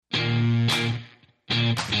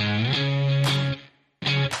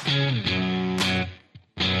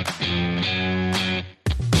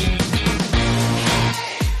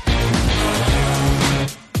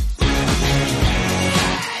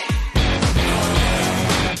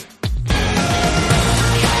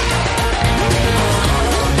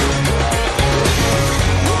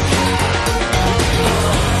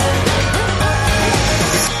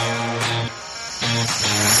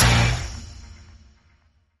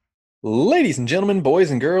Ladies and gentlemen, boys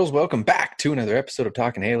and girls, welcome back to another episode of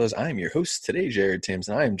Talking Halos. I'm your host today, Jared Timms,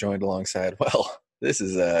 and I am joined alongside, this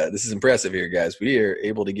is impressive here, guys. We are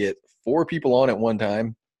able to get 4 people on at one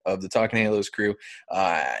time of the Talking Halos crew.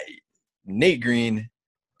 Nate Green,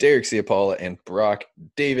 Derek Ciapola, and Brock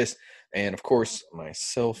Davis, and of course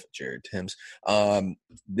myself, Jared Timms.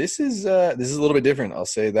 This is a little bit different. I'll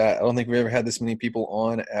say that. I don't think we've ever had this many people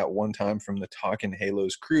on at one time from the Talkin'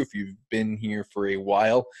 Halos crew. If you've been here for a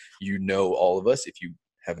while, you know all of us. If you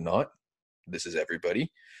have not, this is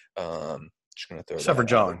everybody. Just gonna throw except for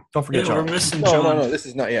John. Don't forget John. We're missing John. No. This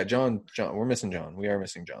is not. Yeah, John. We're missing John. We are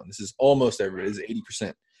missing John. This is almost everybody. This is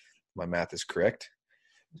 80%. My math is correct.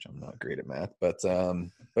 Which I'm not great at math, but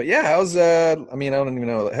yeah, how's I don't even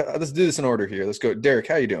know. Let's do this in order here. Let's go. Derek,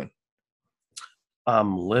 how you doing?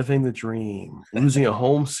 I'm living the dream. Losing a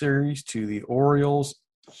home series to the Orioles.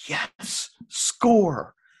 Yes,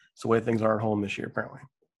 score. It's the way things are at home this year, apparently.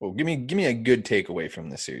 Well, give me a good takeaway from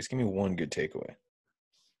this series. Give me one good takeaway.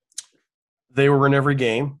 They were in every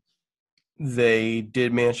game. They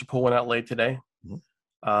did manage to pull one out late today.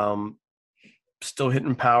 Mm-hmm. Still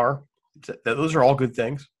hitting power. Those are all good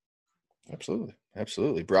things.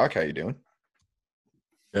 Absolutely. Brock, how you doing?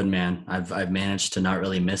 Good, man. I've managed to not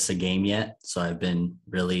really miss a game yet, so I've been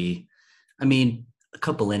really, a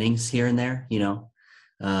couple innings here and there,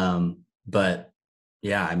 but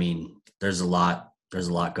yeah, there's a lot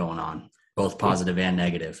going on, both positive and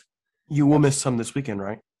negative. You will miss some this weekend,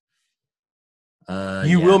 right?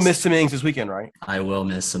 You will miss some innings this weekend, right? I will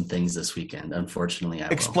miss some things this weekend. Unfortunately, I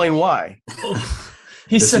will. Explain why.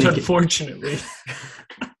 He said, unfortunately.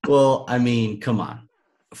 Well, come on.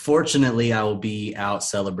 Fortunately, I will be out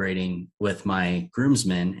celebrating with my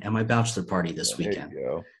groomsmen and my bachelor party this weekend.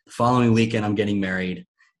 The following weekend, I'm getting married.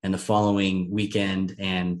 And the following weekend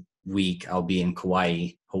and week, I'll be in Kauai,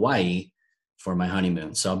 Hawaii for my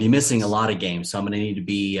honeymoon. So I'll be missing a lot of games. So I'm going to need to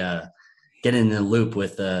be getting in the loop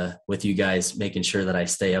with you guys, making sure that I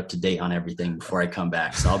stay up to date on everything before I come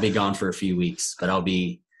back. So I'll be gone for a few weeks, but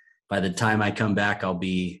by the time I come back, I'll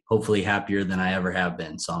be hopefully happier than I ever have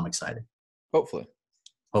been. So I'm excited. Hopefully.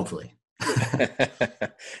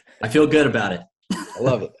 I feel good about it. I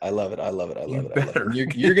love it.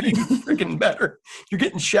 You're getting freaking better. You're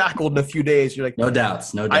getting shackled in a few days. You're like, no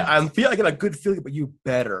doubts. I feel like I got a good feeling, but you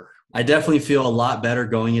better. I definitely feel a lot better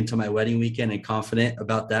going into my wedding weekend and confident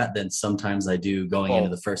about that than sometimes I do going into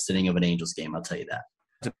the first inning of an Angels game. I'll tell you that.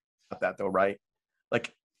 About that though, right?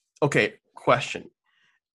 Like, okay, question.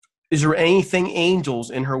 Is there anything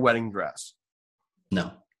Angels in her wedding dress?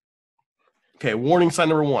 No. Okay, warning sign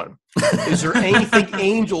number 1. Is there anything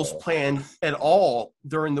Angels planned at all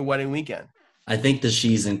during the wedding weekend? I think that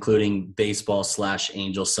she's including baseball /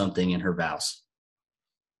 Angel something in her vows.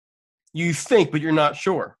 You think, but you're not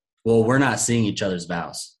sure. Well, we're not seeing each other's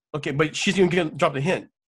vows. Okay, but she's going to drop the hint.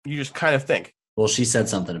 You just kind of think. Well, she said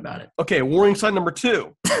something about it. Okay, warning sign number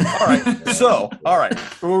 2. All right.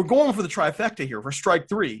 We're going for the trifecta here for strike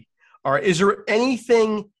 3. All right, is there any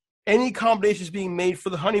accommodations being made for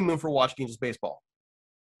the honeymoon for watching Angels baseball?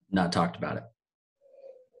 Not talked about it.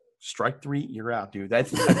 Strike 3, you're out, dude.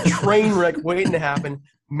 That's a train wreck waiting to happen.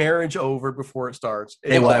 Marriage over before it starts.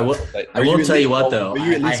 Hey, well, I will tell you what, though. Are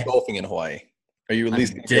you at least golfing in Hawaii? Are you at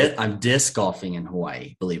least? I'm disc golfing in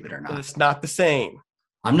Hawaii, believe it or not. But it's not the same.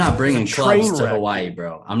 I'm not bringing clubs to Hawaii,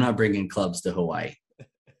 bro. I'm not bringing clubs to Hawaii.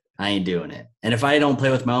 I ain't doing it. And if I don't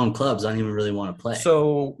play with my own clubs, I don't even really want to play.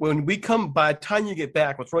 So when we come, by the time you get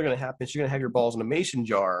back, what's really going to happen is you're going to have your balls in a mason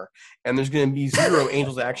jar, and there's going to be 0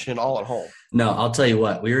 Angels action all at home. No, I'll tell you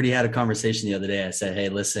what. We already had a conversation the other day. I said, hey,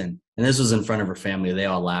 listen, and this was in front of her family. They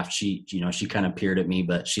all laughed. She kind of peered at me,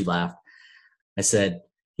 but she laughed. I said,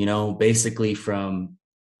 basically from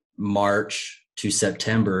March to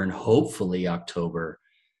September and hopefully October,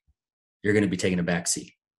 you're going to be taking a back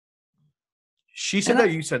seat. She said that or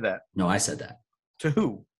you said that? No, I said that. To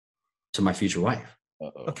who? To my future wife.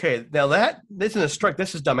 Uh-oh. Okay, now this isn't a strike.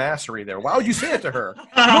 This is dumbassery there. Why would you say it to her?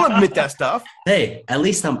 You don't admit that stuff. Hey, at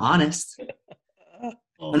least I'm honest.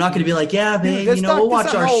 I'm not going to be like, yeah, babe, we'll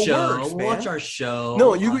watch our show. We'll watch our show.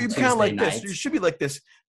 No, you kind of like this. You should be like this.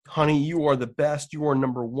 Honey, you are the best. You are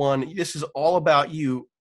number one. This is all about you.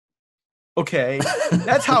 Okay?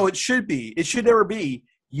 That's how it should be. It should never be,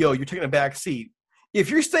 yo, you're taking a back seat. If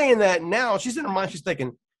you're saying that now, she's in her mind, she's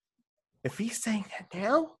thinking, if he's saying that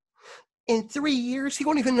now, in 3 years, he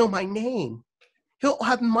won't even know my name. He'll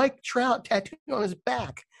have Mike Trout tattooed on his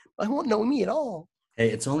back. He won't know me at all. Hey,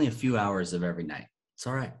 it's only a few hours of every night. It's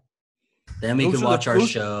all right. Then we can watch our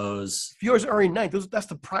shows. Few hours every night. That's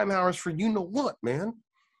the prime hours for you know what, man.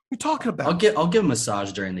 You're talking about. I'll give a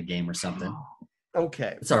massage during the game or something.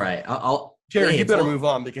 Okay. It's all right. Jared, you better move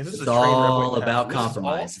on because this is all about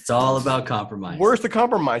compromise. It's all about compromise. Where's the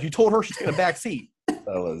compromise? You told her she's in a back seat.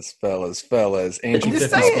 Fellas. Angels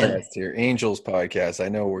podcast here. Angels podcast. I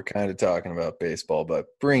know we're kind of talking about baseball, but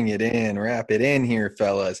bring it in. Wrap it in here,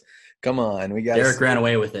 fellas. Come on. Derek ran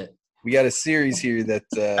away with it. We got a series here that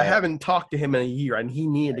I haven't talked to him in a year, and he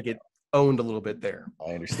needed to get owned a little bit there.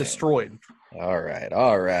 I understand. Destroyed. All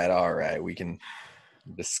right. We can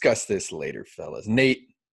discuss this later, fellas. Nate,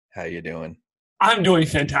 how you doing? I'm doing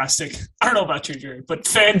fantastic. I don't know about you, Jerry, but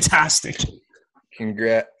fantastic.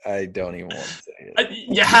 I don't even want to say it.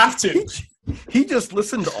 You have to. He just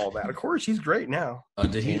listened to all that. Of course, he's great now. Oh,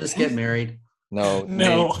 did he just get married? No.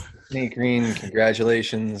 Nate Green,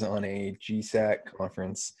 congratulations on a GSAC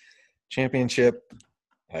conference championship.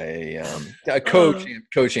 A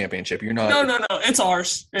co-championship. You're not. No. It's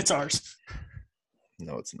ours. No,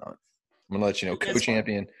 it's not. I'm gonna let you know.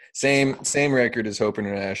 Co-champion. Same record as Hope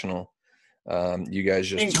International. You guys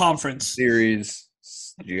just in conference series.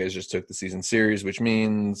 You guys just took the season series, which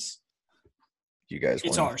means you guys won.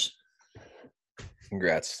 It's ours.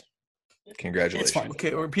 Congrats. Congratulations. It's fine.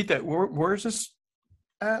 Okay, repeat that. Where is this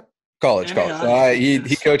at? College.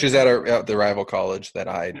 He coaches at the rival college that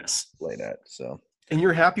I played at. So. And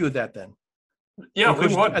you're happy with that then? Yeah,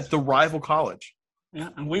 we won at the rival college. Yeah,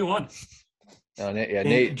 and we won.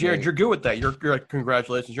 Nate, Jared, you're good with that. You're like,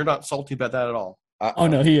 congratulations. You're not salty about that at all.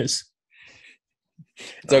 No, he is.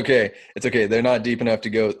 It's okay. They're not deep enough to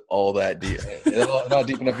go all that deep. Not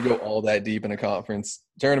deep enough to go all that deep in a conference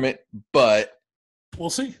tournament, but we'll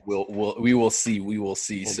see. We will see. Well,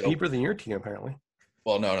 so deeper than your team, apparently.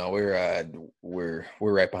 Well, no, we're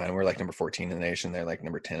right behind. We're like number 14 in the nation. They're like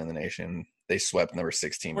number 10 in the nation. They swept number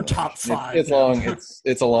 16. We're top 5. It's long.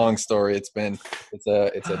 It's a long story. It's a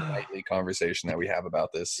nightly conversation that we have about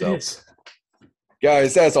this. So,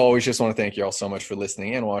 guys, as always, just want to thank you all so much for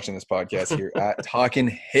listening and watching this podcast here at Talking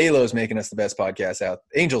Halos, making us the best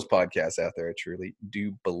Angels podcast out there. I truly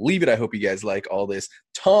do believe it. I hope you guys like all this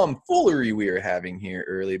tomfoolery we are having here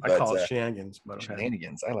early. But I call it shenanigans. But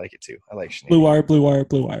shenanigans. I like it too. I like Blue shenanigans. wire.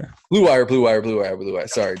 Blue wire.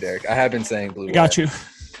 Sorry, Derek. I have been saying blue wire. Got you.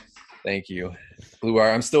 Thank you. Blue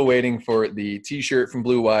Wire. I'm still waiting for the t-shirt from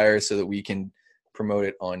Blue Wire so that we can promote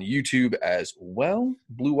it on YouTube as well.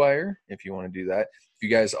 Blue Wire, if you want to do that. If you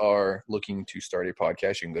guys are looking to start a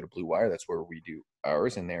podcast, you can go to Blue Wire. That's where we do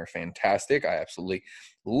ours, and they're fantastic. I absolutely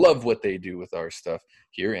love what they do with our stuff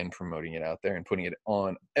here and promoting it out there and putting it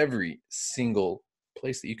on every single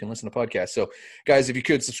place that you can listen to podcasts. So, guys, if you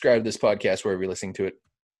could subscribe to this podcast wherever you're listening to it,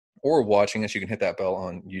 or watching us, you can hit that bell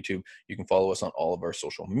on YouTube. You can follow us on all of our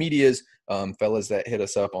social medias. Fellas that hit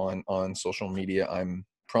us up on social media,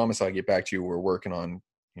 promise I'll get back to you. We're working on,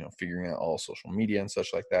 figuring out all social media and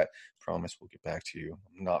such like that. Promise we'll get back to you.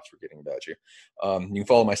 I'm not forgetting about you. You can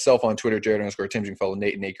follow myself on Twitter, Jared_Timms. You can follow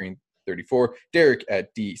Nate Green 34. Derek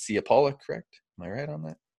at DC Apollo, correct? Am I right on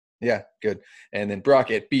that? Yeah, good. And then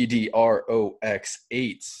Brock at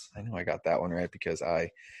BDROX8. I know I got that one right because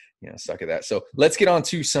I suck at that. So let's get on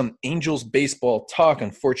to some Angels baseball talk.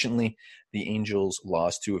 Unfortunately, the Angels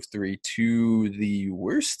lost 2 of 3 to the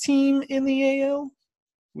worst team in the AL.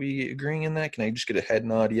 We agreeing in that? Can I just get a head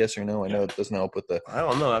nod, yes or no? I know it doesn't help with the. I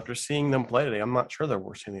don't know. After seeing them play today, I'm not sure they're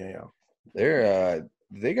worse in the AL. They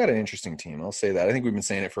got an interesting team. I'll say that. I think we've been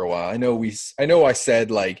saying it for a while. I know I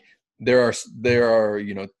said like there are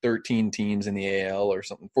 13 teams in the AL or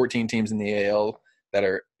something, 14 teams in the AL that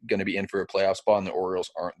are going to be in for a playoff spot, and the Orioles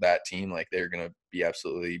aren't that team. Like, they're going to be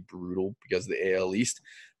absolutely brutal because of the AL East.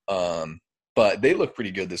 But they look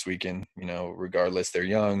pretty good this weekend, regardless. They're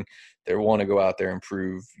young. They want to go out there and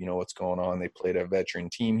prove, what's going on. They played a veteran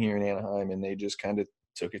team here in Anaheim, and they just kind of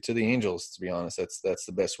took it to the Angels, to be honest. That's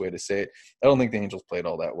the best way to say it. I don't think the Angels played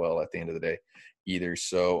all that well at the end of the day either.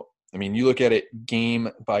 So, you look at it game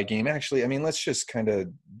by game. Actually, let's just kind of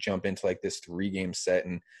jump into like this 3-game set,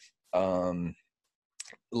 and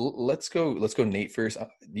let's go Nate first.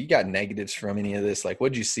 You got negatives from any of this? Like,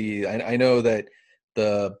 what'd you see? I know that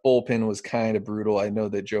the bullpen was kind of brutal. I know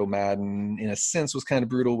that Joe Madden, in a sense, was kind of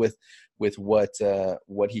brutal with what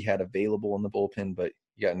he had available in the bullpen, but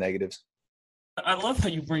you got negatives. I love how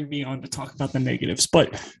you bring me on to talk about the negatives,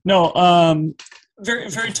 but no, very,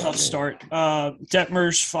 very tough start.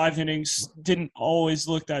 Detmers, 5 innings, didn't always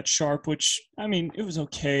look that sharp, which, I mean, it was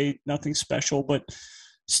okay, nothing special, but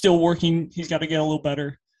still working. He's got to get a little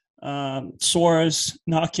better. Suarez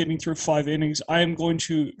not getting through 5 innings. I am going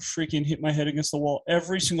to freaking hit my head against the wall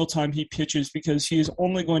every single time he pitches because he is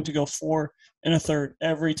only going to go 4 1/3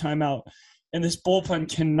 every time out. And this bullpen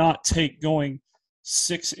cannot take going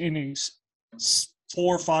 6 innings,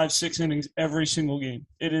 4, 5, 6 innings every single game.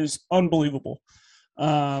 It is unbelievable.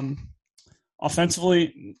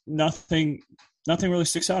 Offensively, nothing really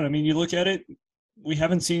sticks out. I mean, you look at it, we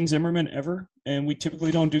haven't seen Zimmerman ever, and we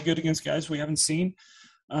typically don't do good against guys we haven't seen.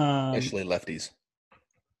 Especially lefties.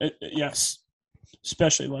 Yes,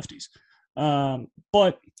 especially lefties.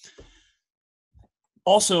 But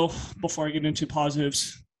also, before I get into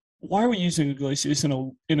positives, why are we using Iglesias in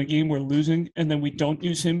a game we're losing, and then we don't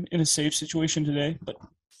use him in a save situation today? But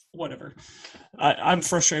whatever. I'm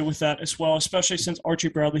frustrated with that as well, especially since Archie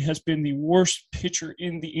Bradley has been the worst pitcher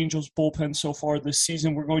in the Angels bullpen so far this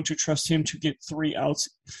season. We're going to trust him to get 3 outs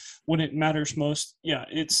when it matters most. Yeah,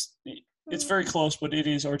 it's very close, but it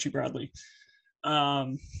is Archie Bradley.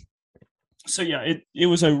 So yeah, it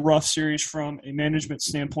was a rough series from a management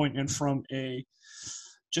standpoint and from a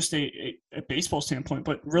baseball standpoint,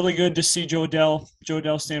 but really good to see Jo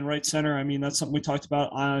Adell stand right center. I mean, that's something we talked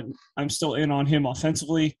about. I'm still in on him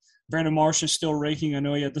offensively. Brandon Marsh is still raking. I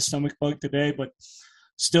know he had the stomach bug today, but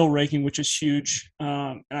still raking, which is huge.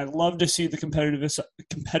 And I love to see the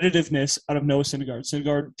competitiveness out of Noah Syndergaard.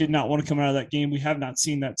 Syndergaard did not want to come out of that game. We have not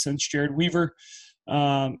seen that since Jared Weaver.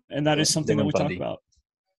 And that is something that we talk about.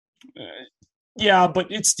 Yeah, but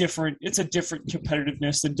it's different. It's a different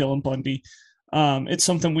competitiveness than Dylan Bundy. It's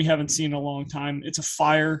something we haven't seen in a long time. It's a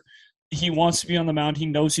fire. He wants to be on the mound. He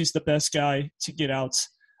knows he's the best guy to get outs.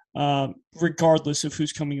 Regardless of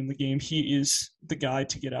who's coming in the game, he is the guy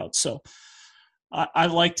to get out. So I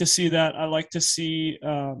like to see that. I like to see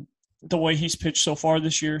the way he's pitched so far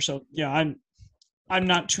this year. So, yeah, I'm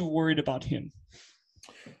not too worried about him.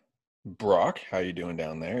 Brock, how you doing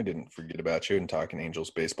down there? I didn't forget about you and talking Angels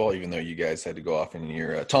baseball, even though you guys had to go off in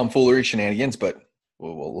your tomfoolery shenanigans, but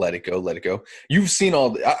we'll let it go. You've seen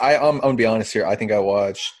all – I'm going to be honest here. I think I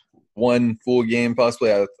watched one full game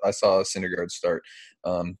possibly. I saw Syndergaard start.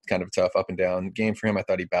 Kind of a tough up and down game for him. I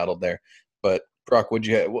thought he battled there. But, Brock,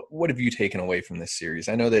 what have you taken away from this series?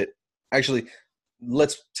 I know that – actually,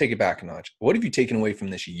 let's take it back a notch. What have you taken away from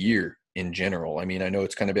this year in general? I mean, I know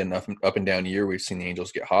it's kind of been an up and down year. We've seen the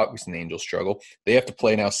Angels get hot. We've seen the Angels struggle. They have to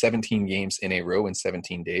play now 17 games in a row in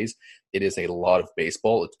 17 days. It is a lot of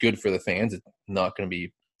baseball. It's good for the fans. It's not going to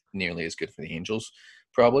be nearly as good for the Angels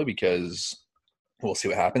probably because we'll see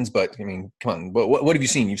what happens. But, I mean, come on. What have you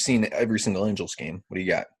seen? You've seen every single Angels game. What do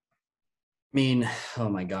you got? I mean, oh,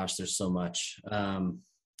 my gosh, there's so much. I'm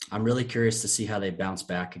really curious to see how they bounce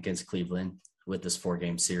back against Cleveland with this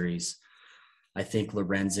 4-game series. I think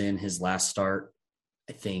Lorenzen, his last start,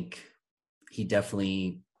 I think he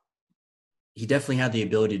definitely had the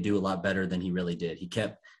ability to do a lot better than he really did. He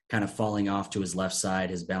kept kind of falling off to his left side.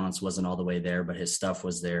 His balance wasn't all the way there, but his stuff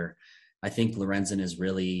was there. I think Lorenzen has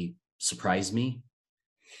really surprised me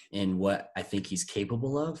in what I think he's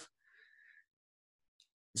capable of.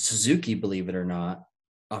 Suzuki, believe it or not,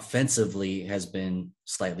 offensively has been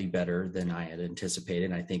slightly better than I had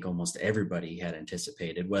anticipated. I think almost everybody had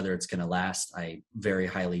anticipated. Whether it's going to last, I very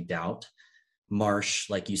highly doubt. Marsh,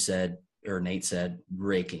 like you said, or Nate said,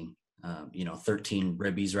 raking. 13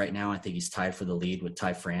 ribbies right now. I think he's tied for the lead with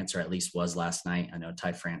Ty France, or at least was last night. I know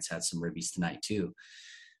Ty France had some ribbies tonight too.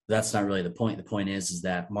 That's not really the point. The point is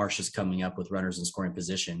that Marsh is coming up with runners in scoring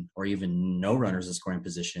position or even no runners in scoring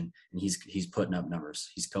position, and he's putting up numbers.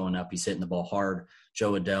 He's going up. He's hitting the ball hard.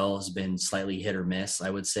 Jo Adell has been slightly hit or miss, I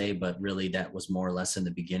would say, but really that was more or less in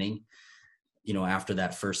the beginning. After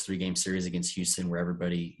that first 3-game series against Houston where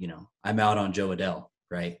everybody, I'm out on Jo Adell,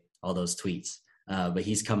 right? All those tweets. But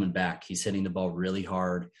he's coming back. He's hitting the ball really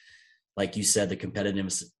hard. Like you said, the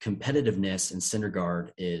competitiveness in Syndergaard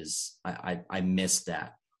is I missed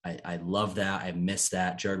that. I love that. I miss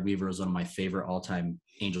that. Jared Weaver was one of my favorite all-time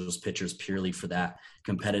Angels pitchers purely for that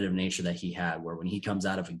competitive nature that he had, where when he comes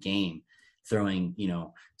out of a game throwing,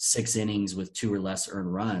 6 innings with 2 or less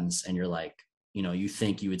earned runs, and you're like, you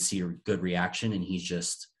think you would see a good reaction, and he's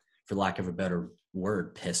just, for lack of a better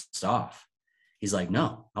word, pissed off. He's like,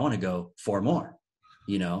 no, I want to go 4 more,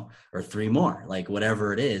 or 3 more, like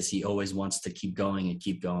whatever it is. He always wants to keep going and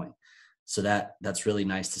keep going. So that's really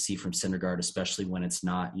nice to see from Syndergaard, especially when it's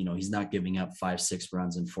not, he's not giving up 5-6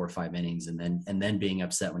 runs in 4 or 5 innings and then being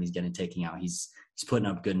upset when he's getting taken out. He's putting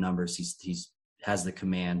up good numbers. He's has the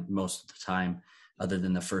command most of the time, other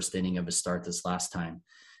than the first inning of his start this last time.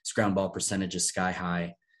 His ground ball percentage is sky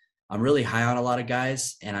high. I'm really high on a lot of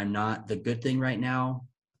guys, and I'm not. The good thing right now,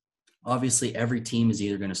 obviously every team is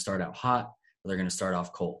either going to start out hot or they're going to start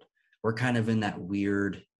off cold. We're kind of in that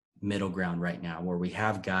weird middle ground right now where we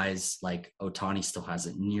have guys like Ohtani still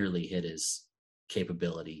hasn't nearly hit his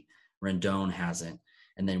capability. Rendon hasn't.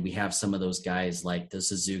 And then we have some of those guys like the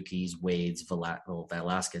Suzuki's, Wade's,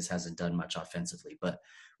 Velasquez hasn't done much offensively, but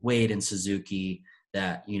Wade and Suzuki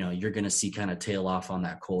that, you're going to see kind of tail off on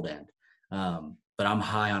that cold end. But I'm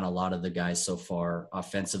high on a lot of the guys so far,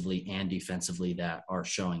 offensively and defensively, that are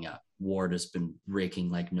showing up. Ward has been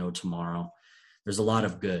raking like no tomorrow. There's a lot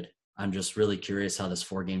of good. I'm just really curious how this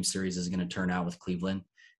 4-game series is going to turn out with Cleveland.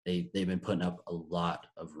 They've been putting up a lot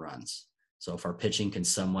of runs. So if our pitching can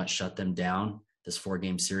somewhat shut them down, this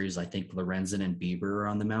 4-game series, I think Lorenzen and Bieber are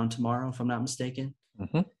on the mound tomorrow, if I'm not mistaken.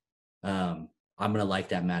 Mm-hmm. I'm going to like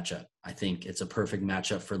that matchup. I think it's a perfect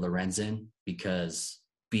matchup for Lorenzen because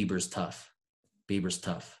Bieber's tough,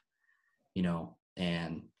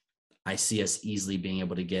 and I see us easily being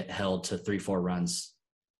able to get held to 3-4 runs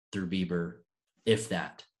through Bieber, if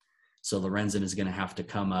that. So Lorenzen is going to have to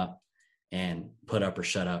come up and put up or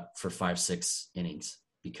shut up for 5-6 innings,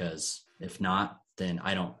 because if not, then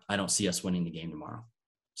I don't see us winning the game tomorrow.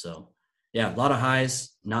 So yeah, a lot of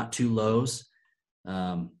highs, not too lows.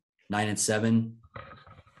 9-7,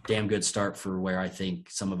 damn good start for where I think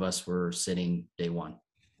some of us were sitting day one.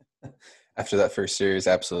 After that first series,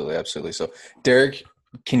 absolutely. So, Derek,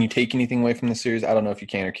 can you take anything away from the series? I don't know if you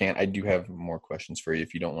can or can't. I do have more questions for you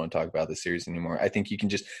if you don't want to talk about the series anymore. I think you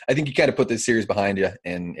kind of put this series behind you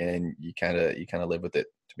and you kind of live with it,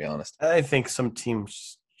 to be honest. I think some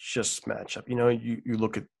teams just match up. You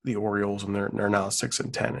look at the Orioles and they're now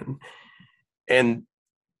 6-10, and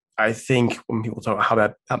I think when people talk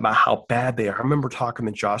about how bad they are, I remember talking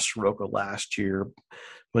to Josh Soroka last year.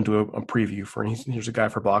 Went to a preview for, and here's a guy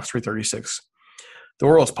for Box 336, the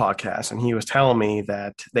Orioles podcast, and he was telling me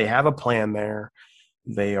that they have a plan there.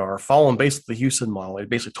 They are following basically the Houston model. They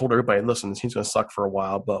basically told everybody, listen, this team's going to suck for a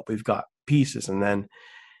while, but we've got pieces. And then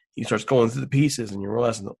he starts going through the pieces, and you're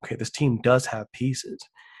realizing, okay, this team does have pieces.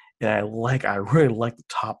 And I really like the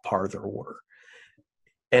top part of their order.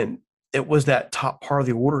 And it was that top part of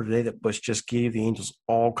the order today that was just gave the Angels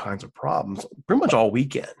all kinds of problems, pretty much all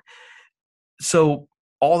weekend. So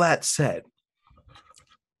all that said,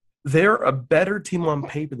 they're a better team on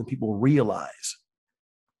paper than people realize.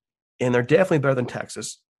 And they're definitely better than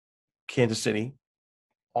Texas, Kansas City,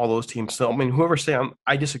 all those teams. So, whoever say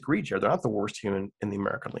I disagree, Jared. They're not the worst team in the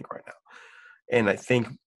American League right now. And I think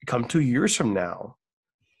come 2 years from now,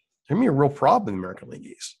 there's going to be a real problem in the American League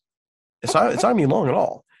East. It's not going to be long at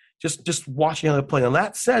all. Just watching how they play. And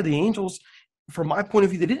that said, the Angels, from my point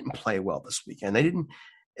of view, they didn't play well this weekend. They didn't.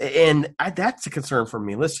 And that's a concern for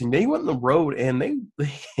me. Listen, they went on the road and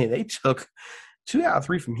they took 2 out of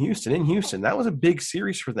 3 from Houston in Houston. That was a big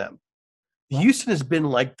series for them. Houston has been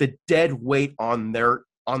like the dead weight on their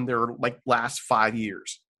like last 5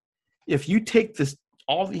 years. If you take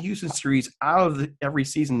all the Houston series out of every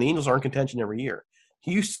season, the Angels are in contention every year.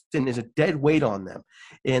 Houston is a dead weight on them.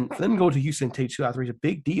 And for them to go to Houston and take 2 out of 3 is a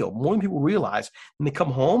big deal. More than people realize. And they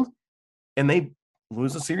come home and they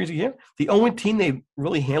lose the series again. The only team they've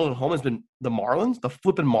really handled at home has been the Marlins, the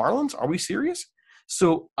flipping Marlins. Are we serious?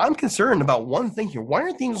 So I'm concerned about one thing here. Why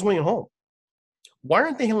aren't the Angels winning at home? Why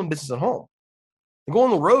aren't they handling business at home? They go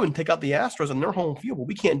on the road and take out the Astros on their home field, but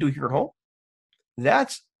we can't do it here at home.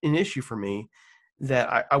 That's an issue for me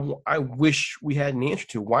that I wish we had an answer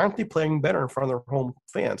to. Why aren't they playing better in front of their home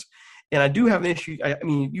fans? And I do have an issue.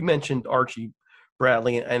 You mentioned Archie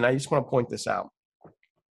Bradley, and I just want to point this out.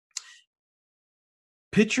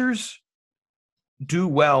 Pitchers do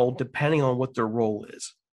well depending on what their role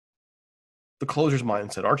is. The closer's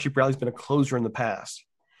mindset. Archie Bradley's been a closer in the past.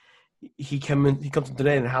 He comes in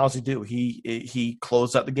today, and how does he do? He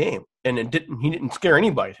closed out the game, and he didn't scare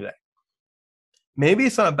anybody today. Maybe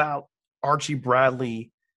it's not about Archie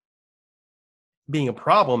Bradley being a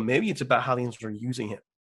problem. Maybe it's about how the Angels are using him.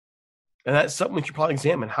 And that's something we should probably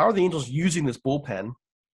examine. How are the Angels using this bullpen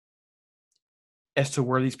as to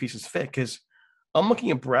where these pieces fit? Because I'm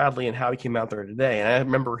looking at Bradley and how he came out there today, and I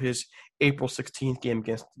remember his April 16th game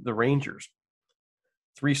against the Rangers.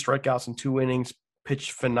 3 strikeouts in 2 innings,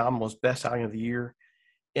 pitched phenomenal, his best outing of the year.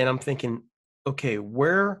 And I'm thinking, okay,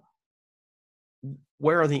 where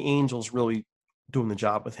are the Angels really doing the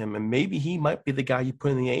job with him? And maybe he might be the guy you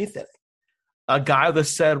put in the 8th inning, a guy with a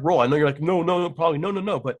said role. I know you're like, no, probably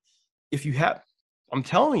no. But if you have, I'm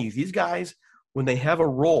telling you, these guys, when they have a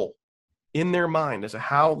role in their mind as to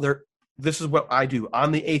how this is what I do.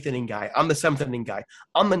 I'm the 8th inning guy. I'm the 7th inning guy.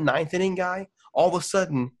 I'm the 9th inning guy. All of a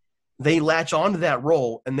sudden, they latch onto that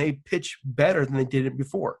role and they pitch better than they did it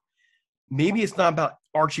before. Maybe it's not about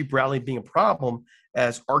Archie Bradley being a problem,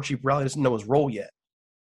 as Archie Bradley doesn't know his role yet.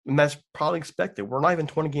 And that's probably expected. We're not even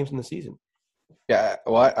 20 games in the season. Yeah,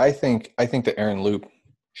 well, I think that Aaron Loup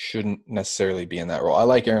shouldn't necessarily be in that role. I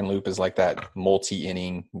like Aaron Loup as like that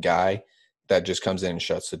multi-inning guy that just comes in and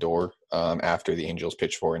shuts the door after the Angels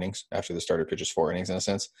pitch 4 innings, after the starter pitches 4 innings in a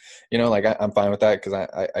sense. Like I'm fine with that because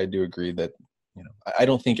I do agree that, I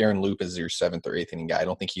don't think Aaron Loup is your 7th or 8th inning guy. I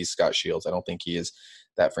don't think he's Scott Shields. I don't think he is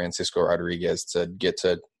that Francisco Rodriguez to get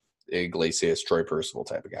to Iglesias, Troy Percival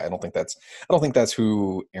type of guy. I don't think that's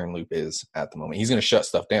who Aaron Loup is at the moment. He's going to shut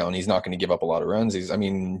stuff down. He's not going to give up a lot of runs. He's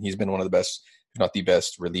been one of the best, if not the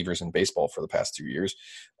best, relievers in baseball for the past 2 years.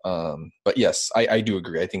 But yes, I do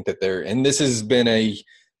agree. I think that and this has been a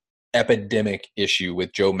epidemic issue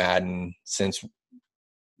with Joe Maddon since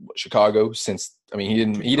Chicago. He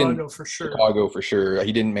didn't for sure. Chicago for sure.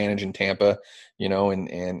 He didn't manage in Tampa, and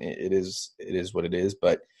it is what it is.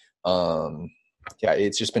 But yeah,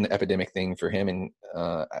 it's just been an epidemic thing for him, and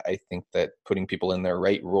I think that putting people in their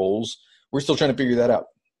right roles, we're still trying to figure that out.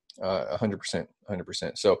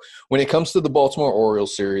 100%. So when it comes to the Baltimore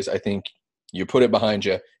Orioles series, I think you put it behind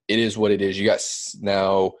you. It is what it is. You got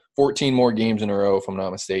now 14 more games in a row, if I'm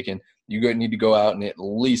not mistaken. You need to go out and at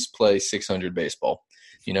least play 600 baseball.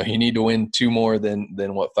 You need to win 2 more than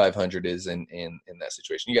what 500 is in that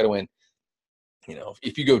situation. You got to win.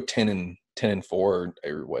 If you go 10-4 or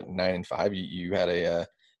what 9-5, you had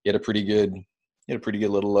a pretty good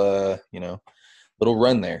little little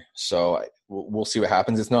run there. So we'll see what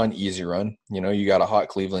happens. It's not an easy run. You got a hot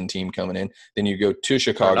Cleveland team coming in. Then you go to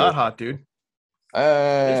Chicago. They're not hot, dude.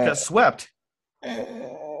 They just got swept.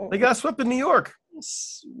 They got swept in New York.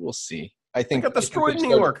 We'll see. I think they got destroyed in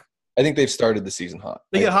New York. I think they've started the season hot.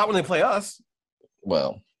 They get hot when they play us.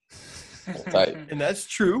 Well, and that's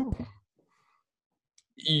true.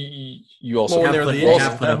 You also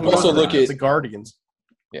look at the Guardians.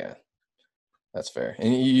 Yeah, that's fair.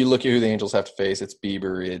 And you look at who the Angels have to face. It's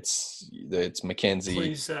Bieber. It's McKenzie.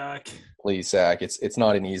 Plesac. It's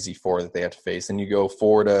not an easy 4 that they have to face. And you go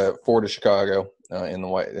 4 to Chicago in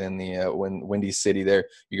the Windy City there.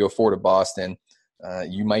 You go 4 to Boston.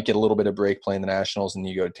 You might get a little bit of break playing the Nationals, and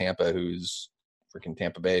you go to Tampa, who's freaking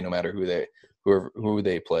Tampa Bay, no matter who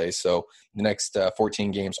they play. So the next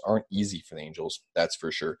 14 games aren't easy for the Angels, that's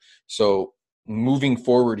for sure. So moving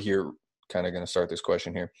forward here, kind of going to start this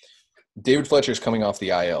question here. David Fletcher's coming off the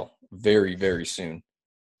IL very, very soon.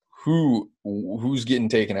 Who's getting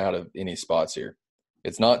taken out of any spots here?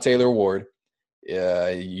 It's not Taylor Ward.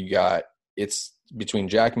 It's between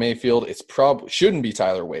Jack Mayfield. It's shouldn't be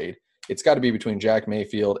Tyler Wade. It's got to be between Jack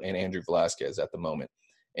Mayfield and Andrew Velazquez at the moment.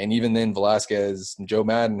 And even then, Velazquez, Joe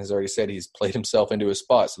Maddon has already said he's played himself into a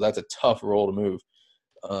spot. So that's a tough role to move.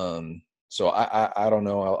 So I don't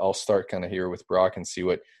know. I'll start kind of here with Brock and see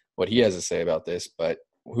what he has to say about this. But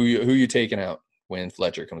who you taking out when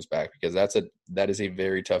Fletcher comes back? Because that is a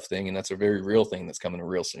very tough thing, and that's a very real thing that's coming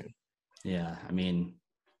real soon. Yeah,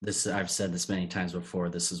 I've said this many times before.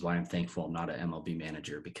 This is why I'm thankful I'm not an MLB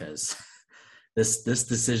manager, because this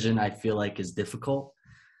decision I feel like is difficult.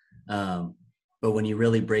 But when you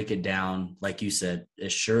really break it down, like you said,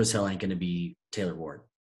 it sure as hell ain't going to be Taylor Ward.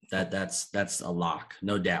 That's a lock,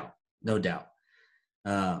 no doubt.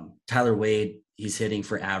 Tyler Wade, he's hitting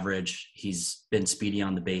for average. He's been speedy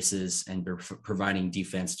on the bases and providing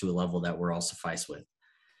defense to a level that we're all suffice with.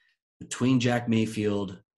 Between Jack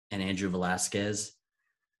Mayfield and Andrew Velazquez,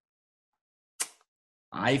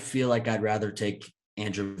 I feel like I'd rather take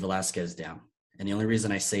Andrew Velazquez down. And the only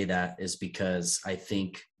reason I say that is because I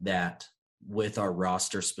think that with our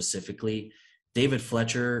roster specifically, David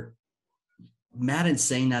Fletcher, Maddon's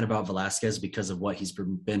saying that about Velazquez because of what he's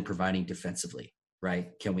been providing defensively, right?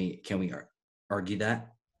 Can we argue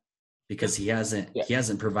that? Because he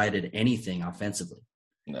hasn't provided anything offensively.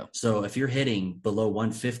 No. So if you're hitting below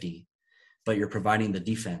 150, but you're providing the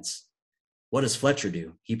defense, what does Fletcher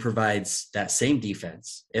do? He provides that same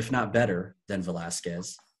defense, if not better than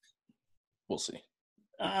Velazquez. We'll see.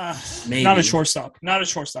 Maybe. Not a shortstop.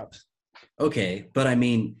 Okay, but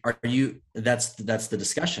that's the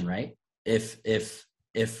discussion, right? If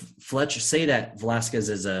Fletcher, say that Velazquez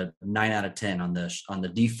is a 9 out of 10 on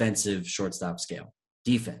the defensive shortstop scale,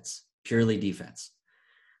 purely defense,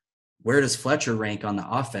 where does Fletcher rank on the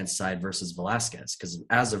offense side versus Velazquez? Because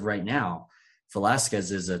as of right now,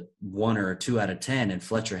 Velazquez is a 1 or a 2 out of 10, and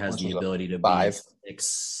Fletcher has the ability to be 5,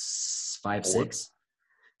 6.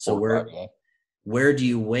 So where do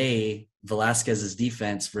you weigh Velasquez's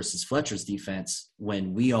defense versus Fletcher's defense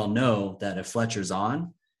when we all know that if Fletcher's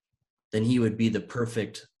on, then he would be the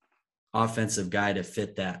perfect offensive guy to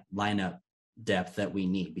fit that lineup depth that we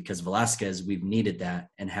need, because Velasquez, we've needed that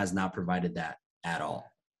and has not provided that at all.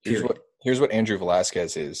 Here's what Andrew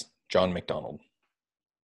Velasquez is: John McDonald.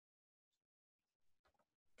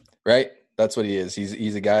 Right? That's what he is.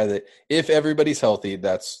 He's a guy that, if everybody's healthy,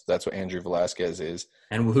 that's what Andrew Velasquez is.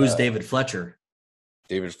 And who's David Fletcher?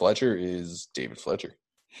 David Fletcher is David Fletcher.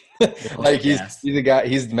 Like he's a guy.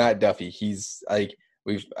 He's Matt Duffy. He's like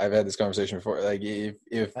I've had this conversation before. Like if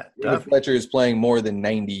David Fletcher is playing more than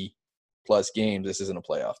 90 plus games, this isn't a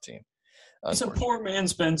playoff team. He's a poor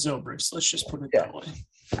man's Ben Zobrist. Let's just put it that way.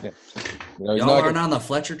 Yeah. Y'all aren't on the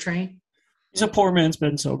Fletcher train? He's a poor man's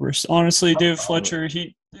Ben Zobrist. Honestly, David Fletcher,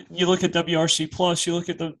 you look at WRC plus, you look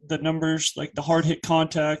at the numbers, like the hard hit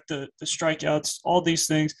contact, the strikeouts, all these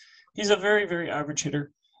things. He's a very, very average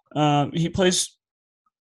hitter. He plays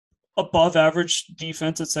above average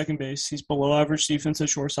defense at second base. He's below average defense at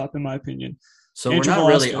shortstop, in my opinion. So Andrew, we're not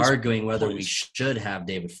really arguing whether we should have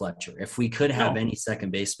David Fletcher. If we could have any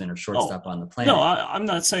second baseman or shortstop on the planet. No, I'm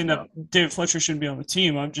not saying that David Fletcher shouldn't be on the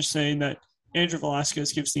team. I'm just saying that Andrew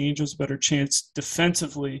Velasquez gives the Angels a better chance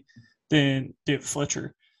defensively than David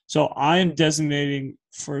Fletcher. So I am designating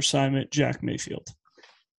for assignment Jack Mayfield.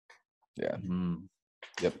 Yeah. Mm-hmm.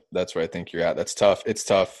 Yep, that's where I think you're at. That's tough. It's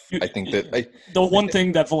tough. I think that the one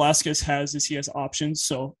thing that Velasquez has is he has options,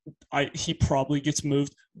 so he probably gets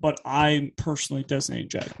moved. But I'm personally designating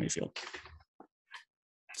Jack Mayfield.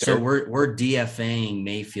 So we're DFAing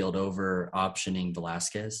Mayfield over optioning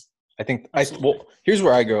Velasquez. I think here's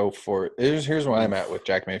where I go for. Here's where I'm at with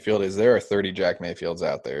Jack Mayfield. Is there are 30 Jack Mayfields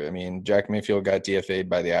out there? I mean, Jack Mayfield got DFA'd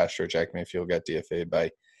by the Astros. Jack Mayfield got DFA'd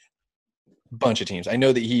by bunch of teams. I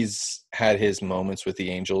know that he's had his moments with the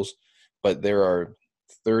Angels, but there are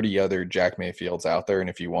 30 other Jack Mayfields out there, and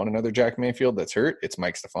if you want another Jack Mayfield that's hurt, it's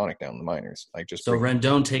Mike Stefanik down in the minors. So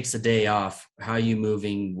Rendon takes a day off. How are you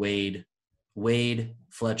moving Wade,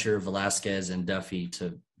 Fletcher, Velasquez, and Duffy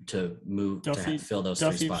to move to fill those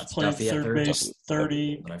three spots? Duffy at third base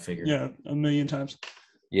 30. What I figured. Yeah, a million times.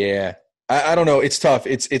 Yeah. I don't know. It's tough.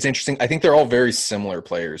 It's interesting. I think they're all very similar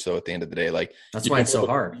players, though. At the end of the day, like that's why it's so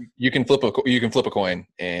hard. You can flip a coin,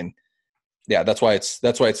 and yeah, that's why it's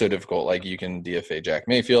so difficult. Like you can DFA Jack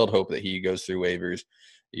Mayfield, hope that he goes through waivers.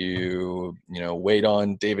 You wait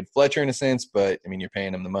on David Fletcher in a sense, but I mean you're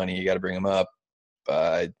paying him the money. You got to bring him up,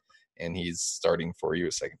 and he's starting for you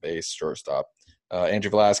at second base, shortstop.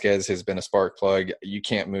 Andrew Velasquez has been a spark plug. You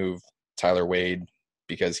can't move Tyler Wade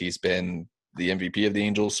because he's been the MVP of the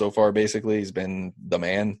Angels so far, basically. He's been the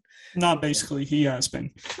man. Not basically. He has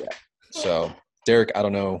been. Yeah. So, Derek, I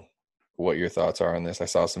don't know what your thoughts are on this. I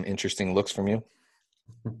saw some interesting looks from you.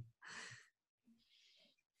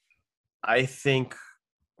 I think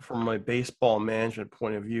from a baseball management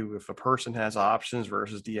point of view, if a person has options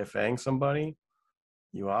versus DFAing somebody,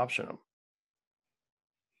 you option them.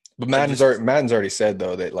 But Madden's already said,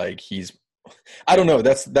 though, that, like, he's – I don't know.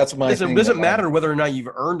 That's my thing. It doesn't matter whether or not you've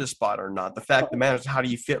earned a spot or not. The fact that matters is how do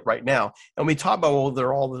you fit right now. And we talk about, well,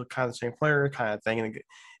 they're all the kind of same player kind of thing.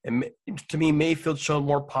 And to me, Mayfield showed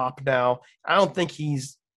more pop now. I don't think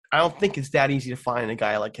it's that easy to find a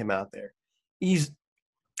guy like him out there. He's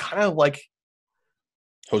kind of like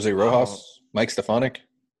Jose Rojas, Mike Stefanik.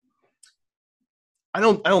 I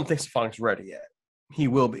don't think Stefanik's ready yet. He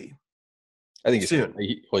will be. I think soon.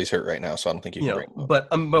 He's hurt right now, so I don't think you can bring him.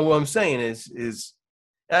 But what I'm saying is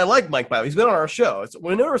I like Mike Bauer. He's been on our show.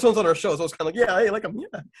 Whenever someone's on our show, it's always kind of like, yeah, I like him,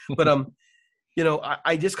 yeah. But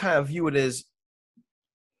I just kind of view it as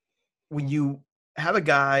when you have a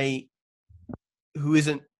guy who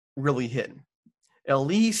isn't really hitting. At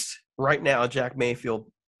least right now, Jack Mayfield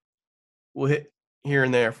will hit here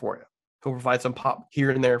and there for you. He'll provide some pop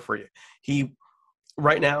here and there for you.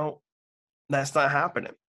 Right now, that's not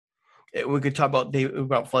happening. We could talk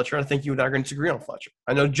about Fletcher. I think you and I are going to disagree on Fletcher.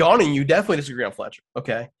 I know Johnny, you definitely disagree on Fletcher.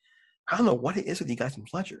 Okay, I don't know what it is with you guys and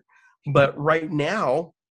Fletcher, but right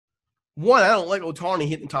now, one, I don't like Ohtani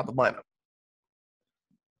hitting top of the lineup.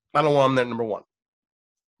 I don't want him there number one.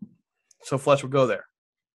 So Fletcher will go there.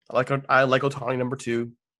 I like Ohtani number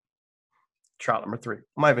two, Trout number three.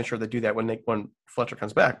 I'm not even sure they do that when Fletcher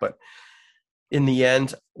comes back, but in the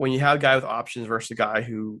end, when you have a guy with options versus a guy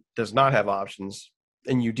who does not have options,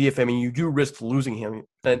 and you DFA, I mean, you do risk losing him.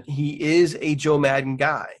 And he is a Joe Madden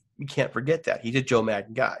guy. You can't forget that. He's a Joe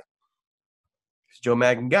Madden guy. He's a Joe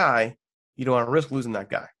Madden guy. You don't want to risk losing that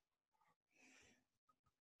guy.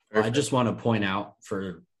 I just want to point out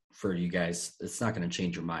for you guys, it's not going to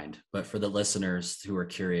change your mind, but for the listeners who are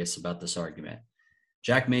curious about this argument,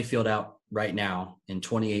 Jack Mayfield out right now in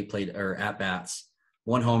 28 played or at bats,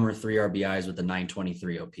 1 homer, 3 RBIs with a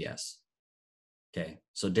 923 OPS. Okay,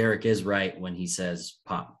 so Derek is right when he says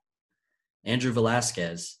pop. Andrew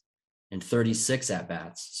Velasquez in 36 at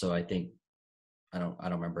bats. So I think I don't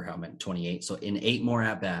remember how many, 28. So in 8 more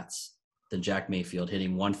at bats than Jack Mayfield,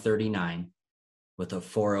 hitting 139 with a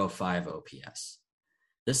 405 OPS.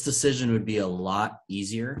 This decision would be a lot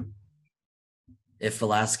easier if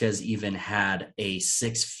Velasquez even had a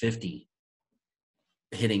 650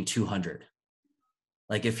 hitting 200.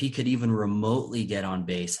 Like if he could even remotely get on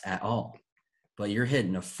base at all. But you're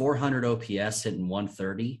hitting a 400 OPS, hitting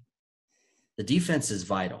 130. The defense is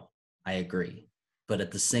vital. I agree. But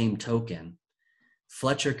at the same token,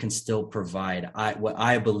 Fletcher can still provide what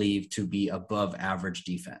I believe to be above average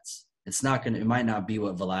defense. It might not be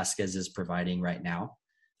what Velasquez is providing right now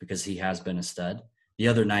because he has been a stud. The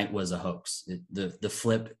other night was a hoax. The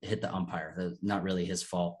flip hit the umpire. Not really his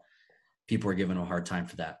fault. People were giving him a hard time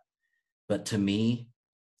for that. But to me,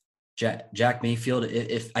 Jack Mayfield,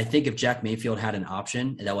 if Jack Mayfield had an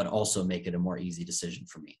option, that would also make it a more easy decision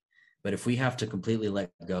for me. But if we have to completely let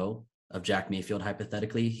go of Jack Mayfield,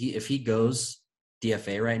 hypothetically, if he goes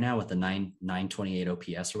DFA right now with a 928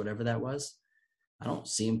 OPS or whatever that was, I don't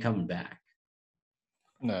see him coming back.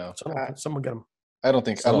 No, someone get him. I don't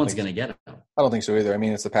think someone's going to get him. I don't think so either. I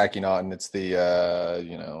mean, it's the Packy Knot and it's the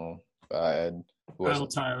Kyle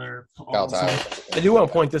Tyler. I do want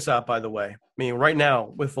to point this out, by the way. I mean, right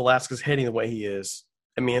now with Velasquez hitting the way he is,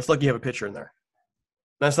 I mean, it's like you have a pitcher in there.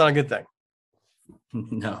 That's not a good thing.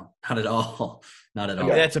 No, not at all. Not at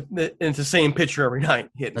all. I mean, it's the same pitcher every night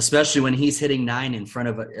hitting. Especially when he's hitting 9 in front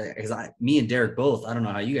of me and Derek both. I don't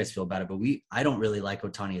know how you guys feel about it, but I don't really like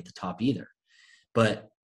Ohtani at the top either. But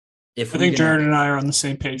I think Jared and I are on the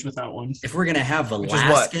same page with that one. If we're gonna have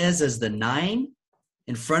Velasquez as the 9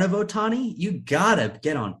 in front of Ohtani, you gotta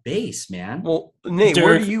get on base, man. Well, Nate, Derek,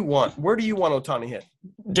 where do you want Ohtani hit?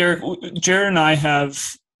 Derek, Jared and I have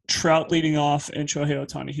Trout leading off and Shohei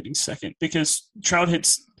Ohtani hitting second because Trout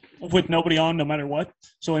hits with nobody on no matter what.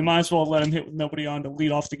 So we might as well let him hit with nobody on to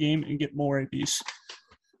lead off the game and get more ABs.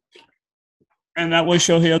 And that way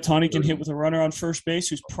Shohei Ohtani can hit with a runner on first base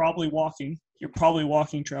who's probably walking. You're probably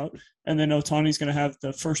walking Trout. And then Ohtani's going to have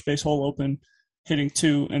the first base hole open, hitting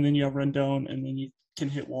 2, and then you have Rendon, and then you can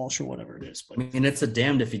hit Walsh or whatever it is. But I mean, it's a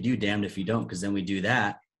damned if you do, damned if you don't, because then we do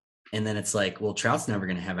that. And then it's like, well, Trout's never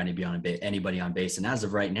going to have anybody on base. And as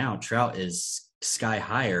of right now, Trout is sky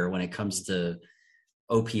higher when it comes to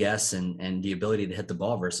OPS and the ability to hit the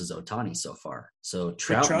ball versus Ohtani so far. So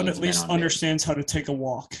Trout at least understands how to take a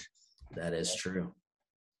walk. That is true.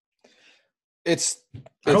 I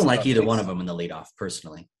don't like either one of them in the leadoff,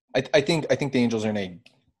 personally. I think the Angels are in a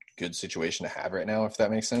good situation to have right now, if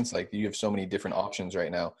that makes sense. Like you have so many different options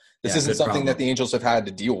right now. This isn't something that the Angels have had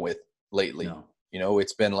to deal with lately. No. You know,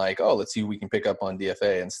 it's been like, oh, let's see who we can pick up on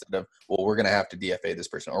DFA instead of, well, we're going to have to DFA this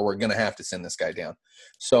person or we're going to have to send this guy down.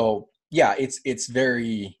 So, yeah, it's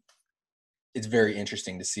very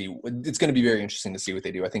interesting to see. It's going to be very interesting to see what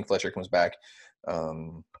they do. I think Fletcher comes back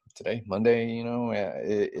today, Monday, you know,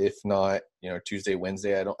 if not, you know, Tuesday,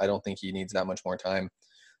 Wednesday. I don't think he needs that much more time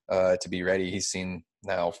to be ready. He's seen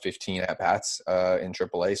now 15 at-bats in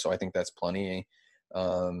AAA, so I think that's plenty.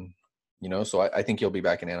 You know, so I think he'll be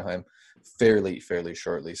back in Anaheim fairly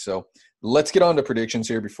shortly. So let's get on to predictions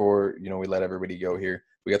here before, you know, we let everybody go here.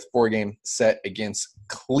 We got the 4-game set against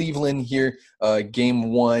Cleveland here.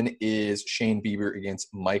 Game 1 is Shane Bieber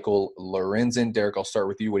against Michael Lorenzen. Derek, I'll start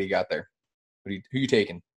with you. What do you got there? Who you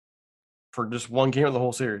taking? For just one game or the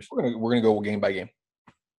whole series? We're gonna go game by game.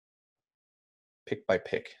 Pick by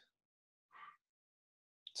pick.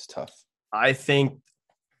 It's tough. I think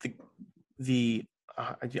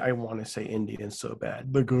I want to say Indians so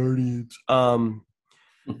bad. The Guardians. I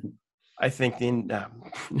think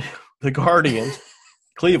the Guardians.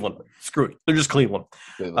 Cleveland. Screw it. They're just Cleveland.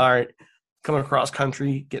 All right. Coming across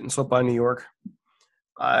country, getting swept by New York.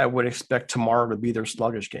 I would expect tomorrow to be their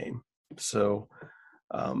sluggish game. So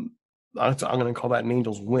I'm going to call that an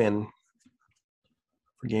Angels win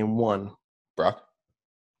for game 1. Brock,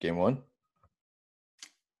 game 1.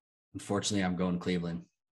 Unfortunately, I'm going Cleveland.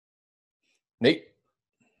 Nate?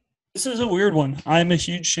 This is a weird one. I'm a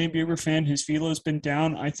huge Shane Bieber fan. His velo's been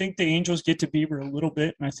down. I think the Angels get to Bieber a little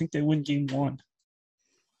bit, and I think they win game 1.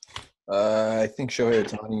 I think Shohei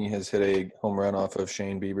Ohtani has hit a home run off of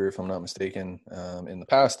Shane Bieber, if I'm not mistaken, in the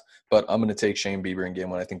past. But I'm going to take Shane Bieber in game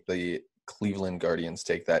 1. I think the Cleveland Guardians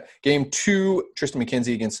take that. Game 2, Tristan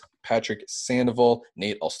McKenzie against Patrick Sandoval.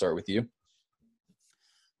 Nate, I'll start with you.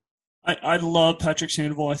 I love Patrick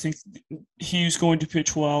Sandoval. I think he's going to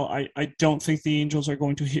pitch well. I don't think the Angels are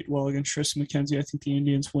going to hit well against Tristan McKenzie. I think the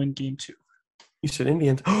Indians win game 2. You said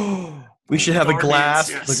Indians. We should have a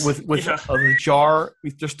glass with a jar.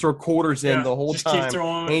 We just throw quarters in the whole time.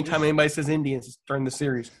 Anytime anybody says Indians during the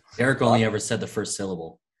series. Eric only ever said the first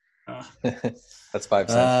syllable. That's 5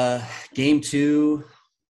 cents. Game 2,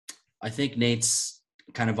 I think Nate's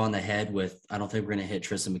kind of on the head with, I don't think we're going to hit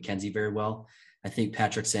Tristan McKenzie very well. I think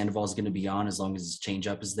Patrick Sandoval is going to be on as long as his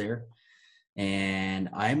changeup is there. And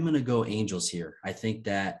I'm going to go Angels here. I think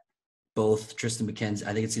that both Tristan McKenzie,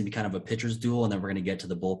 I think it's going to be kind of a pitcher's duel, and then we're going to get to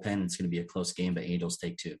the bullpen, and it's going to be a close game, but Angels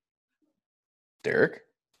take 2. Derek?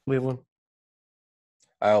 Cleveland.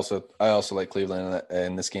 I also like Cleveland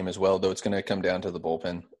in this game as well, though it's going to come down to the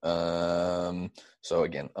bullpen. So,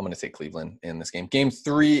 again, I'm going to take Cleveland in this game. Game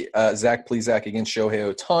 3, Zach Plesac against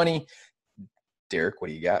Shohei Ohtani. Derek, what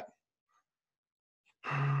do you got?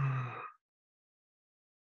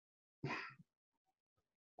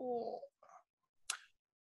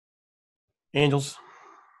 Angels.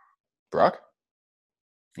 Brock?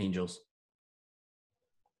 Angels.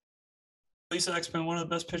 Plesac's been one of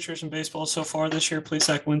the best pitchers in baseball so far this year.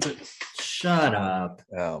 Plesac wins it. Shut up.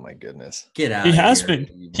 Oh, my goodness. Get out He of has here.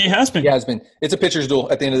 been. He has been. He has been. It's a pitcher's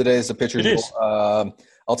duel. At the end of the day, it's a pitcher's duel.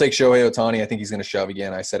 I'll take Shohei Ohtani. I think he's going to shove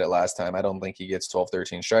again. I said it last time. I don't think he gets 12,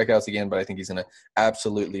 13 strikeouts again, but I think he's going to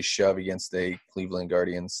absolutely shove against a Cleveland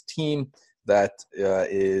Guardians team that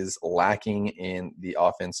is lacking in the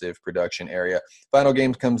offensive production area. Final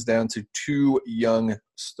game comes down to 2 young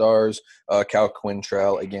stars, Cal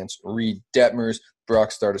Quantrill against Reed Detmers.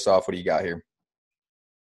 Brock, start us off. What do you got here?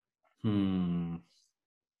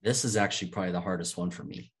 This is actually probably the hardest one for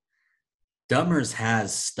me. Detmers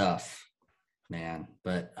has stuff, man,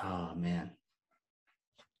 but, oh, man.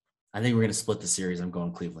 I think we're going to split the series. I'm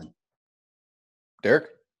going Cleveland. Derek?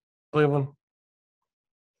 Cleveland.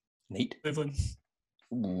 Nate? Cleveland.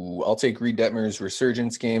 Ooh, I'll take Reed Detmers'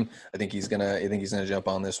 resurgence game. I think he's gonna jump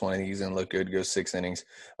on this one. I think he's gonna look good. Go 6 innings.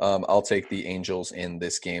 I'll take the Angels in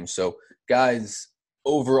this game. So, guys,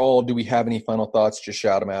 overall, do we have any final thoughts? Just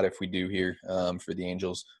shout them out if we do here for the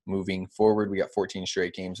Angels moving forward. We got 14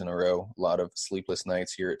 straight games in a row. A lot of sleepless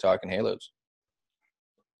nights here at Talking Halos.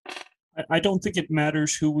 I don't think it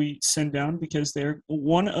matters who we send down because they're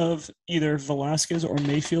one of either Velasquez or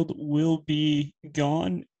Mayfield will be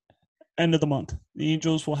gone end of the month. The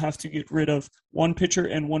Angels will have to get rid of one pitcher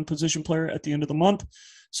and one position player at the end of the month.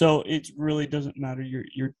 So it really doesn't matter.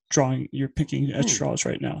 You're picking at straws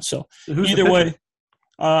right now. So either way,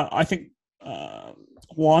 I think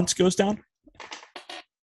Wantz goes down.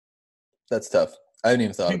 That's tough. I haven't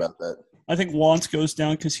even thought about that. I think Wantz goes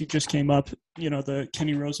down because he just came up. The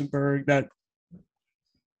Kenny Rosenberg, that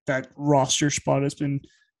roster spot has been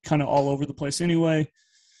kind of all over the place anyway.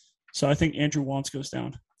 So I think Andrew Wantz goes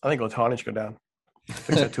down. I think Ohtani should go down.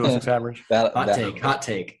 Fix that 206 average. Hot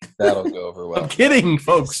take. That'll go over well. I'm kidding,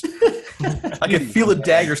 folks. I can feel the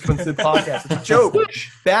daggers coming through the podcast. It's a joke.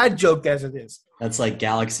 Bad joke as it is. That's like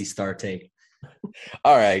Galaxy Star take.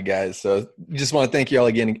 All right, guys. So just want to thank you all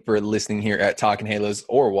again for listening here at Talking Halos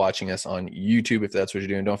or watching us on YouTube if that's what you're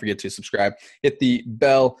doing. Don't forget to subscribe. Hit the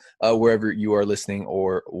bell wherever you are listening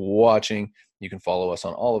or watching. You can follow us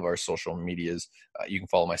on all of our social medias. You can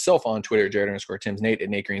follow myself on Twitter, Jared_Tims, Nate at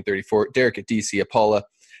NateGreen34, Derek at DC Apollo,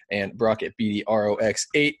 and Brock at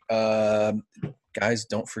BDROX8. Guys,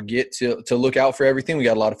 don't forget to look out for everything. We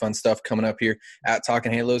got a lot of fun stuff coming up here at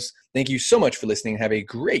Talking Halos. Thank you so much for listening. Have a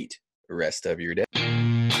great rest of your day.